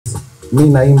mimi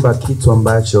naimba kitu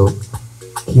ambacho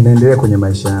kinaendelea kwenye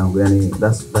maisha yangu. Yani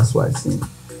that's why I sing.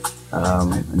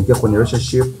 Nikiwa kwenye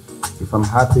relationship, if I'm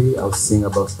happy, I'll sing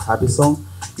about happy song.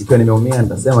 Nikiwa nimeumia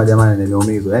nitasema jamani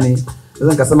nimeumizwa. Yani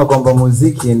naweza nikasema kwamba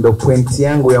muziki ndio point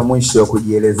yangu ya mwisho ya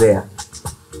kujielezea.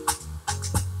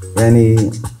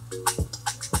 Yani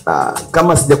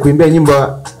kama sijakuimbia nyimbo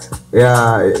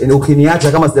ya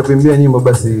ukiniacha kama sijakuimbia nyimbo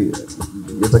basi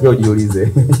unatakiwa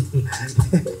ujiulize.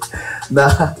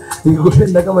 Na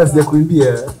nikikupenda kama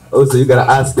sijakuimbia, also you gotta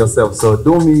ask yourself, so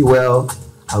do me well,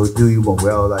 I will do you more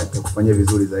well, like kufanyia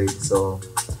vizuri zaidi. So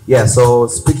yeah, so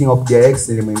speaking of the ex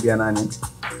nilimwimbia nani,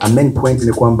 a main point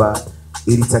ni kwamba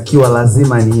ilitakiwa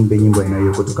lazima niimbe nyimbo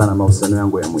inayo kutokana na mahusiano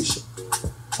yangu ya mwisho.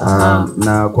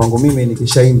 Na kwangu mimi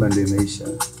nikishaimba ndio imeisha.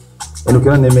 Yani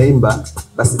ukiona nimeimba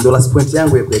basi ndio last point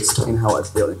yangu ya explain how I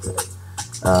feel inside.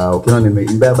 Ukiona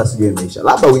nimeimba basi ndio imeisha.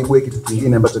 Labda uibue kitu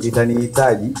kingine ambacho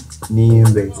kitanihitaji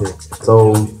niimbe tena.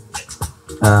 So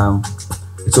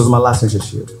it was my last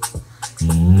relationship.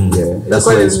 Yeah, that's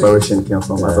where inspiration came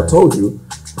from. As I told you,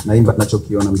 naimba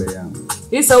tunachokiona mbele yangu.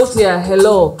 Hii sauti ya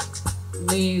hello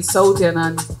ni sauti ya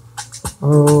nani?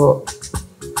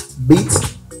 Beat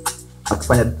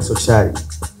akifanya sociali.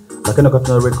 Lakini wakati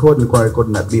tuna record nilikuwa record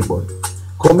na B-boy.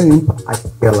 Kwa mimi I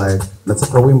feel like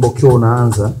nataka wimbo ukiwa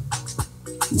unaanza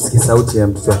nisikie sauti ya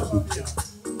mtu wa kike.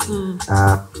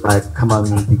 Like kama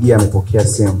amenipigia amepokea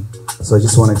simu. So I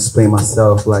just want to explain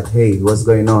myself like, hey, what's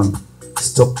going on?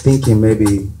 Stop thinking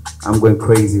maybe I'm going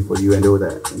crazy for you and all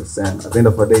that. Understand? At the end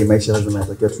of the day, maisha lazima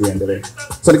yatakiwa tuendelee.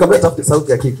 So nikamwambia tafuta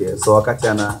sauti ya kike. So wakati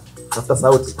tafuta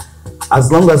sauti,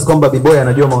 as long as kwamba B-boy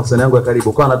anajua mahusiano yangu ya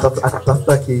karibu, kwa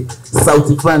akatafuta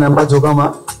sauti fulani ambacho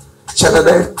kama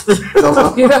chadade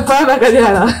kinafanya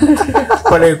Kajala.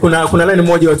 Pale kuna line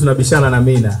moja watu tunabishana na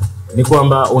Mina. Ni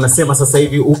kwamba unasema sasa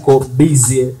hivi uko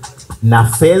busy na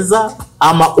fedha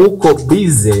ama uko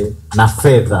busy na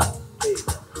fedha?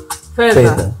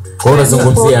 Fedha. Kwa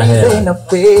unazungumzia hela.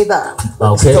 Fedha.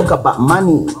 Let's talk about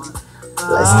money.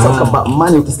 Let's talk about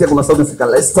money. Ukisikia kuna sauti sika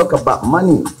let's talk about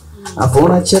money.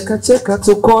 Afona cheka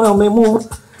tukona umemu.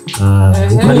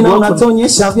 Mimi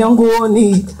unatonyesha vya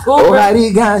nguoni.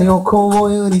 Hali gani uko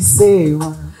moyoni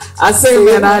sema.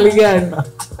 Aseme na hali gani?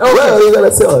 Okay.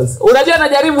 Unajua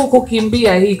najaribu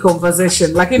kukimbia hii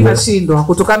conversation lakini nashindwa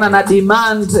kutokana na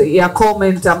demand ya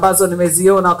comment ambazo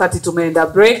nimeziona wakati tumeenda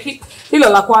break. Hilo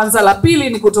la kwanza. La pili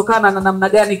ni kutokana na namna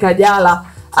gani Kajala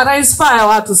ana inspire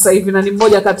watu sasa hivi na ni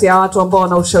mmoja kati ya watu ambao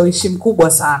wana ushawishi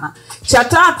mkubwa sana. Cha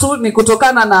tatu ni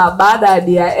kutokana na baada ya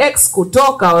DX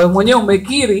kutoka, wewe mwenyewe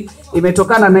umekiri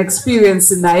imetokana na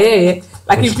experience na yeye,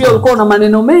 lakini pia ulikuwa na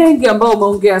maneno mengi ambayo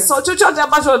umeongea. So chochote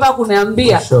ambacho unataka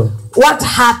kuniambia, what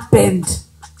happened?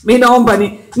 Mimi naomba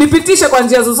nipitishe kwa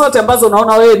njia zozote ambazo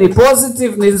unaona wewe ni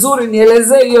positive, ni nzuri,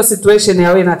 nielezee hiyo situation ya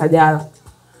wewe na Kajala.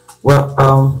 Well,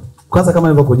 kwanza kama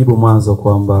nilivyokujibu mwanzo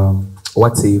kwamba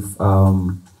what if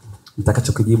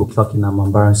nitakachokijibu kiwa kina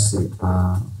mambarasi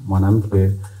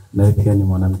mwanamke na pia ni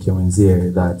mwanamke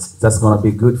mwenzie, that's gonna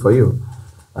be good for you.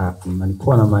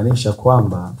 Nilikuwa namaanisha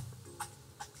kwamba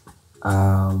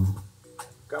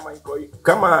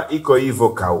kama iko hivyo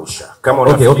kausha. Kama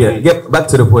okay, get back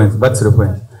to the point.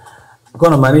 Nilikuwa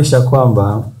namaanisha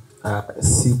kwamba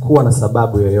sikuwa na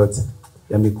sababu yoyote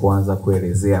ya mimi kuanza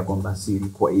kuelezea kwamba si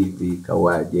ilikuwa hivi,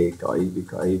 kawaje, kawa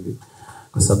hivi.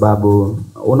 Kwa sababu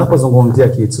unapozungumzia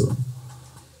kitu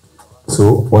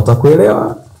so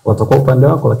watakuelewa, watakuwa upande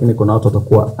wako, lakini kuna watu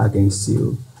watakuwa against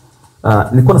you.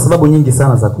 Nilikuwa na sababu nyingi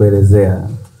sana za kuelezea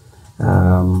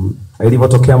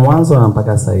ilivyotokea mwanzo na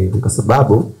mpaka sasa hivi, kwa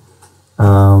sababu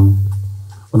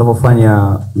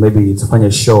unapofanya maybe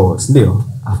tufanye show, ndio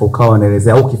afu ukawa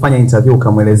unaelezea au ukifanya interview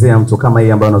ukamwelezea mtu kama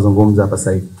hii ambayo unazungumza hapa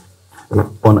sasa hivi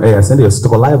on air, ndio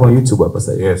tuko live on YouTube hapa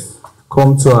sasa hivi. Yes. Kwa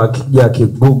mtu akija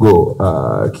kimgoogle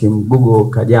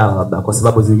Kajala labda kwa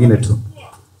sababu zingine tu,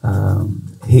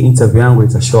 hii interview yangu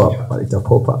ita show up, ita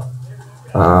pop up.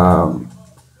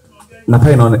 Na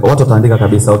pia watu wataandika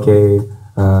kabisa okay,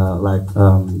 like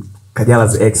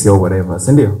Kajala's ex or whatever,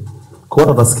 si ndio? Kwa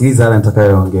watu watasikiliza yale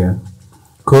nitakayoongea.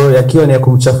 Kwa hiyo yakiwa ni ya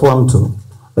kumchafua mtu,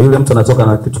 yule mtu anatoka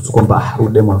na kitu tu kwamba huyu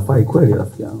demo hafai kweli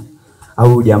rafiki yangu,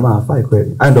 au jamaa hafai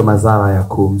kweli. Hayo ndio madhara ya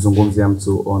kumzungumzia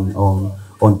mtu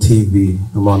on TV.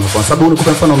 Kwa sababu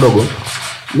nikupa mfano mdogo.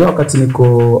 Leo wakati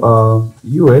niko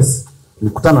US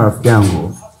nikutana na rafiki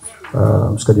yangu,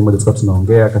 mshikaji mmoja tukao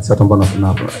tunaongea kati ya watu ambao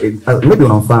maybe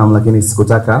unamfahamu lakini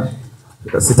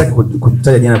sitaki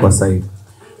kutaja jina kwa sasa hivi.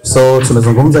 So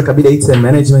tumezungumza kabisa ite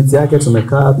management yake,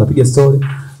 tumekaa tunapiga story.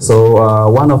 So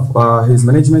one of his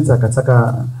management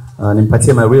akataka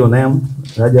nimpatie my real name,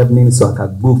 Rajab nini, so aka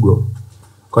Google.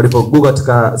 Kwa hivyo Google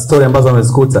katika story ambazo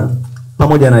amezikuta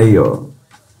pamoja na hiyo,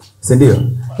 si ndio?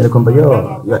 Yaani kwamba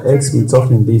your ex been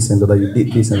talking this and that you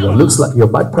did this and that looks like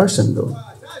you're a bad person though.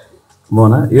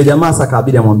 Umeona? Yule jamaa sasa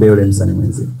kabidi amwambie yule msanii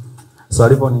mwenzie. So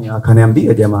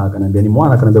akaniambia jamaa akaniambia ni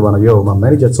mwana akaniambia bwana my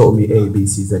manager told me A B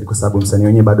C Z kwa sababu msanii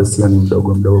wenyewe bado sio ni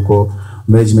mdogo kwa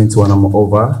management wana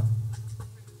over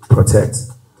protect.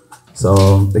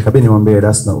 So ikabidi nimwambie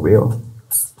that's not real.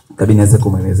 Ikabidi nianze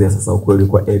kumuelezea sasa ukweli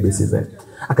kwa A B C Z.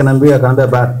 Akanambia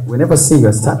but we never seen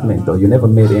your statement though, you never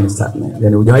made any statement.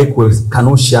 Yani hujawahi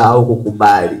kukanusha au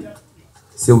kukubali.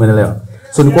 Si umeelewa?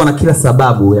 So nilikuwa na kila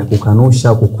sababu ya kukanusha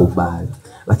au kukubali.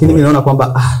 Lakini mimi naona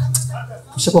kwamba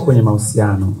mshakuwa kwenye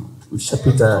mahusiano,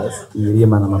 mshapita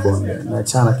milima na mabonde.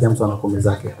 Naachana kila mtu ana kombe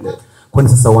zake kule. Kwani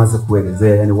sasa uanze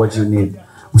kuelezea yani what you need.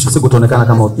 Mshasiku kuonekana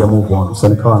kama uja move on. So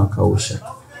nikawa nakausha.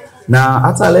 Na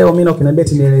hata leo mimi ukiniambia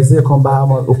nielezee kwamba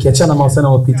ukiachana mahusiano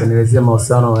yaliyopita nielezee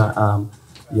mahusiano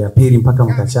ya pili mpaka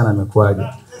mkachana amekuaje.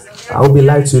 Au be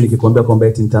like to nikikwambia kwamba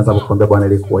eti nitaanza kukwambia bwana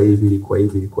ilikuwa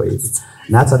hivi.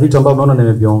 Na hata vitu ambavyo unaona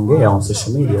nimeviongea on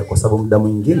social media kwa sababu muda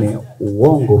mwingine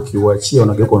uongo ukiuachia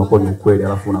unageuka unakuwa ni ukweli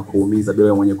alafu unakuumiza bila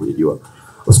wewe mwenyewe kujijua.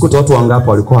 Usikute watu wangapi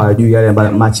walikuwa hawajui yale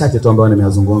ambayo machache tu ambayo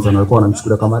nimeyazungumza na walikuwa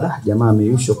wanamchukulia kama jamaa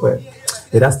ameisha kweli.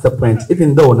 That's the point.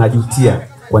 Even though najutia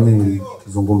kwa nini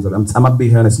nilizungumza. I'm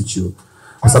be honest with you.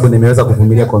 Kwa sababu nimeweza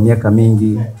kuvumilia kwa miaka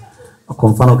mingi. Kwa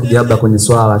mfano ukijabda kwenye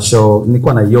swala la show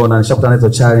nilikuwa naiona nishakutana nazo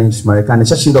challenge Marekani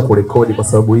nishashindwa kurekodi kwa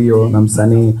sababu hiyo na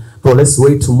msanii bro let's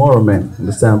wait tomorrow man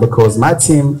understand because my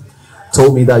team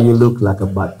told me that you look like a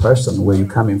bad person where you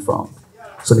coming from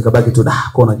so nikabaki tu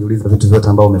kwa najiuliza vitu vyote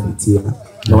ambavyo umepitia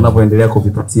na unapoendelea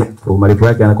kuvipitia kwa malipo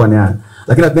yake yanakuwa ni haya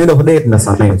lakini at the end of the day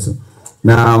tunasamehe tu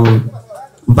na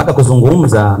mpaka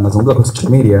nazungumza kwa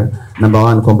social media number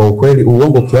 1 kwamba ukweli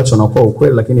uongo ukiacha unakuwa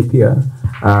ukweli lakini pia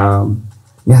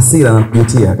ni hasira na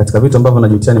kujutia katika vitu ambavyo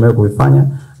najutia nimewahi kuvifanya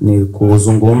ni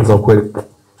kuzungumza ukweli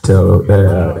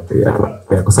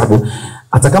kwa sababu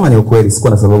hata kama ni ukweli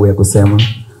sikuwa na sababu ya kusema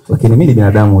lakini mimi ni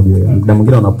binadamu ujue muda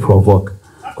mwingine una provoke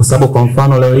kwa sababu kwa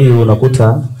mfano leo hii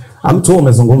unakuta mtu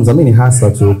umezungumza mimi ni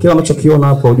hasa tu kila unachokiona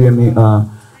hapo ujue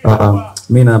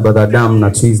mimi na badadam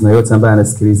na Twiz na yote ambaye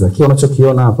anasikiliza kila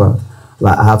unachokiona hapa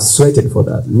I have sweated for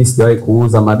that. Mimi sijawahi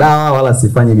kuuza madawa wala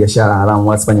sifanyi biashara haramu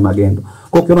wala sifanyi magendo.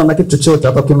 Kwa hiyo ukiona na kitu chochote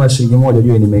hapa kiona shilingi moja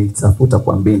juu nimeitafuta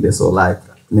kwa mbinde so like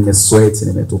nimesweat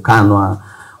nimetukanwa.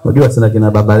 Unajua tena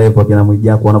kina baba lepo kina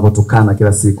Mwijako wanapotukana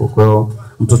kila siku. Kwa hiyo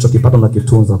mtu chokipata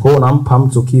unakitunza. Kwa hiyo unampa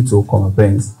mtu kitu kwa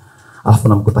mapenzi. Alafu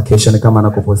namkuta kesho ni kama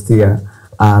anakupostia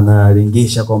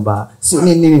analingisha kwamba si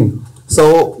nini. So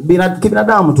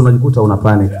binadamu tunajikuta una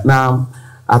panic. Na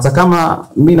hata kama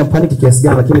mimi na panic kiasi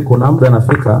gani lakini kuna muda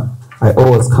nafika I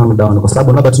always calm down kwa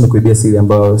sababu labda tu nikuibia siri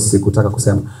ambayo sikutaka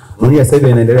kusema. Dunia sasa hivi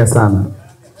inaendelea sana.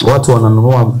 Watu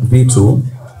wananunua vitu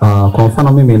kwa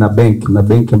mfano mimi na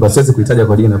bank ambayo siwezi kuitaja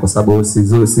kwa jina kwa sababu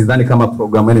sidhani kama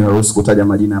program yenu inaruhusu kutaja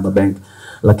majina ya bank.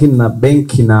 Lakini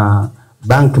na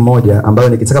bank moja ambayo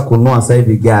nikitaka kununua sasa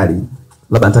hivi gari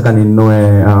labda nataka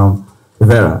ninunue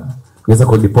Vera naweza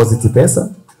ku deposit pesa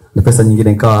na pesa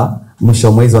nyingine nikawa mwisho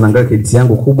wa mwezi wanaangalia credit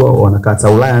yangu kubwa wanakata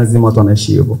Ulaya nzima watu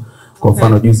wanaishi hivyo. Kwa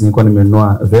mfano juzi nilikuwa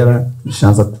nimenunua Vera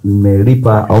nishaanza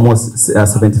nimelipa almost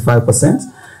 75%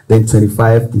 then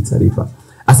 25 nitalipa.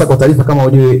 Hasa kwa taarifa kama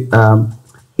ujue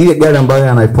ile gari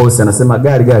ambayo anaipost anasema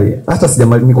gari hata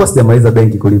nilikuwa sijamaliza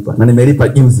benki kulipa na nimelipa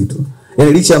juzi tu.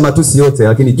 Yaani licha ya matusi yote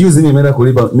lakini juzi mimi nimeenda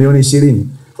kulipa milioni 20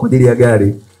 kwa ajili ya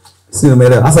gari. Si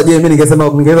umeelewa? Sasa je, mimi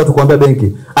ningeweza tu kuambia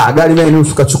benki, gari mimi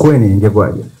nishukachukueni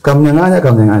ingekwaje?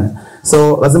 Kamnyang'anya.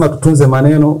 So lazima tutunze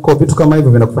maneno. Kwa vitu kama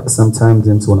hivyo vinakupata sometimes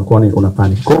mtu unakuwa una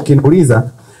panic. Kwa ukiniuliza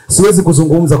siwezi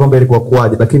kuzungumza kwamba ilikuwa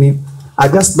kwaje lakini I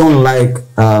just don't like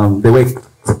the way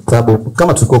sababu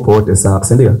kama tuko wote sawa,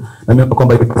 si ndio? Na mimi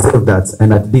kwamba you deserve that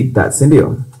and I did that, si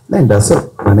ndio? Nenda so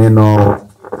maneno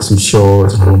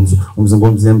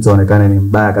umzungumzie mtu aonekane ni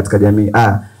mbaya katika jamii.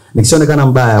 Nikishaonekana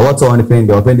mbaya watu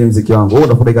hawapendi muziki wangu. Wewe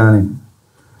unafaidika nini?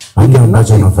 Hata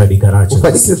ambacho unafaidika nacho.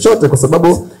 Ufaidiki chochote kwa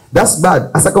sababu that's bad.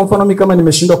 Hasa kwa mfano mimi kama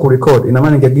nimeshindwa kurecord ina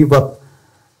maana ninge give up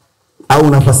au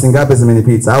nafasi ngapi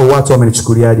zimenipita au watu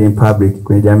wamenichukuliaje in public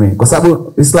kwenye jamii. Kwa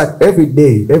sababu it's like every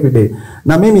day.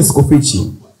 Na mimi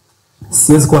sikufichi.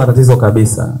 Siwezi kuwa na tatizo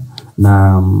kabisa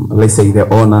na let's say the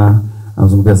owner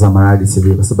anazungumzia Zamaradi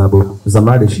TV kwa sababu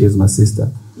Zamaradi she is my sister.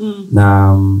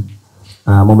 Na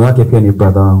mume wake pia ni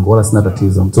brother wangu wala sina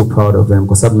tatizo. I'm too proud of them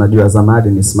kwa sababu najua Zamaradi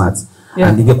ni smart.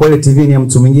 And ingekuwa ile TV ni ya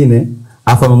mtu mwingine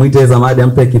afa amemuita Zamaradi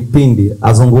ampe kipindi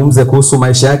azungumze kuhusu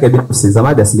maisha yake binafsi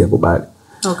Zamaradi asingekubali.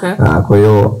 Okay. Kwa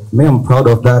hiyo mimi I'm proud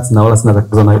of that na wala sina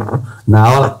tatizo na hiyo. Na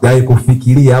wala hajai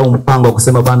kufikiria au mpango wa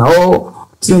kusema bana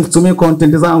tumie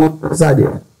content zangu saje.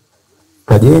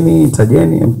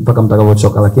 Tajeni mpaka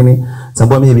mtakavyochoka lakini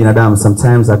tambua mimi binadamu,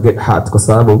 sometimes I get hurt kwa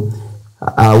sababu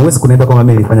huwezi kuniambia kwamba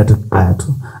mimi nilifanya tu vibaya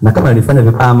tu. Na kama nilifanya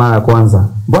vibaya mara ya kwanza,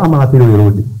 mbona mara pili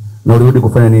ulirudi? Na ulirudi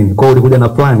kufanya nini? Kwa hiyo ulikuja na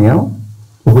plan au?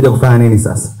 Ulikuja kufanya nini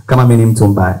sasa? Kama mimi ni mtu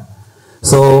mbaya.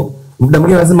 So muda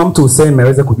mwingine lazima mtu useme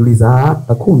aweze kujiuliza,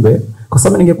 kumbe kwa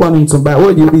sababu ningekuwa ni mtu mbaya,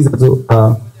 wewe jiulize tu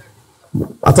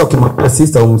hata ukimwambia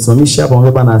sister umsimamishe hapo,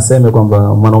 mwambie bana aseme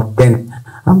kwamba mwanamke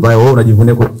ambaye wewe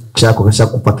unajivunia kwa chako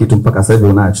kashakupa kitu mpaka sasa hivi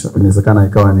unacho. Inawezekana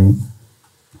ikawa ni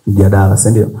mjadala, si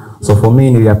ndio? So for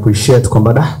me nili appreciate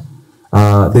kwamba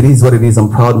that is what it is, I'm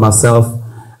proud myself.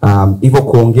 Hivyo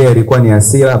kuongea ilikuwa ni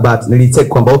hasira, but nilitake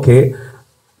kwamba okay,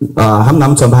 hamna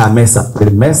mtu ambaye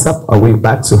mess up, I went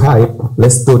back to high,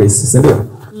 let's do this, si ndio?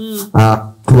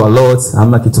 To a lot,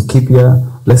 hamna kitu kipya,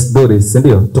 let's do this, si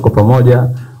ndio? Tuko pamoja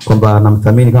kwamba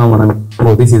namthamini kama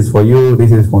mwanamke, this is for you,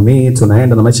 this is for me,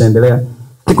 tunaenda na maisha endelea.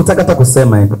 Kikutaka hata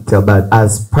kusema but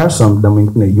as person the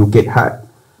mwingine you get hurt.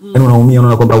 Yani unaumia,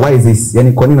 unaona kwamba why is this?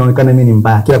 Yani kwa nini naonekana mimi ni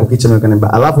mbaya? Kila kukicha naonekana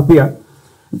mbaya. Alafu pia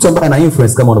mtu ambaye ana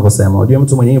influence kama unavyosema. Unajua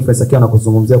mtu mwenye influence akiwa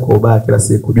anakuzungumzia kwa ubaya kila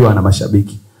siku, jua ana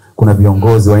mashabiki. Kuna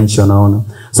viongozi wa nchi wanaona.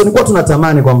 So nilikuwa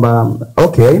tunatamani kwamba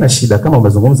okay, haina shida kama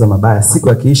umezungumza mabaya, siku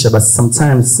akiisha basi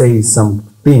sometimes say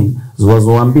something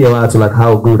zuwazoambia watu like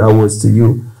how good I was to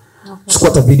you. Chukua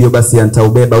hata video basi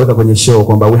nitaubeba weka kwenye show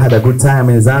kwamba we had a good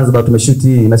time in Zanzibar, tumeshoot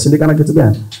hii, inashindikana kitu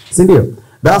gani? Si ndio?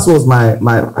 That was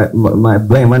my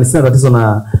blame. And sina tatizo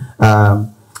na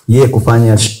yeye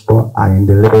kufanya show,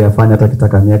 aendelee afanye hata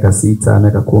kitaka miaka 6,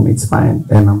 miaka 10, it's fine.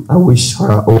 And I wish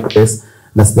her all the best.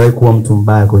 Na sijawahi kuwa mtu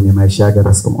mbaya kwenye maisha yake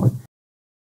hata siku moja.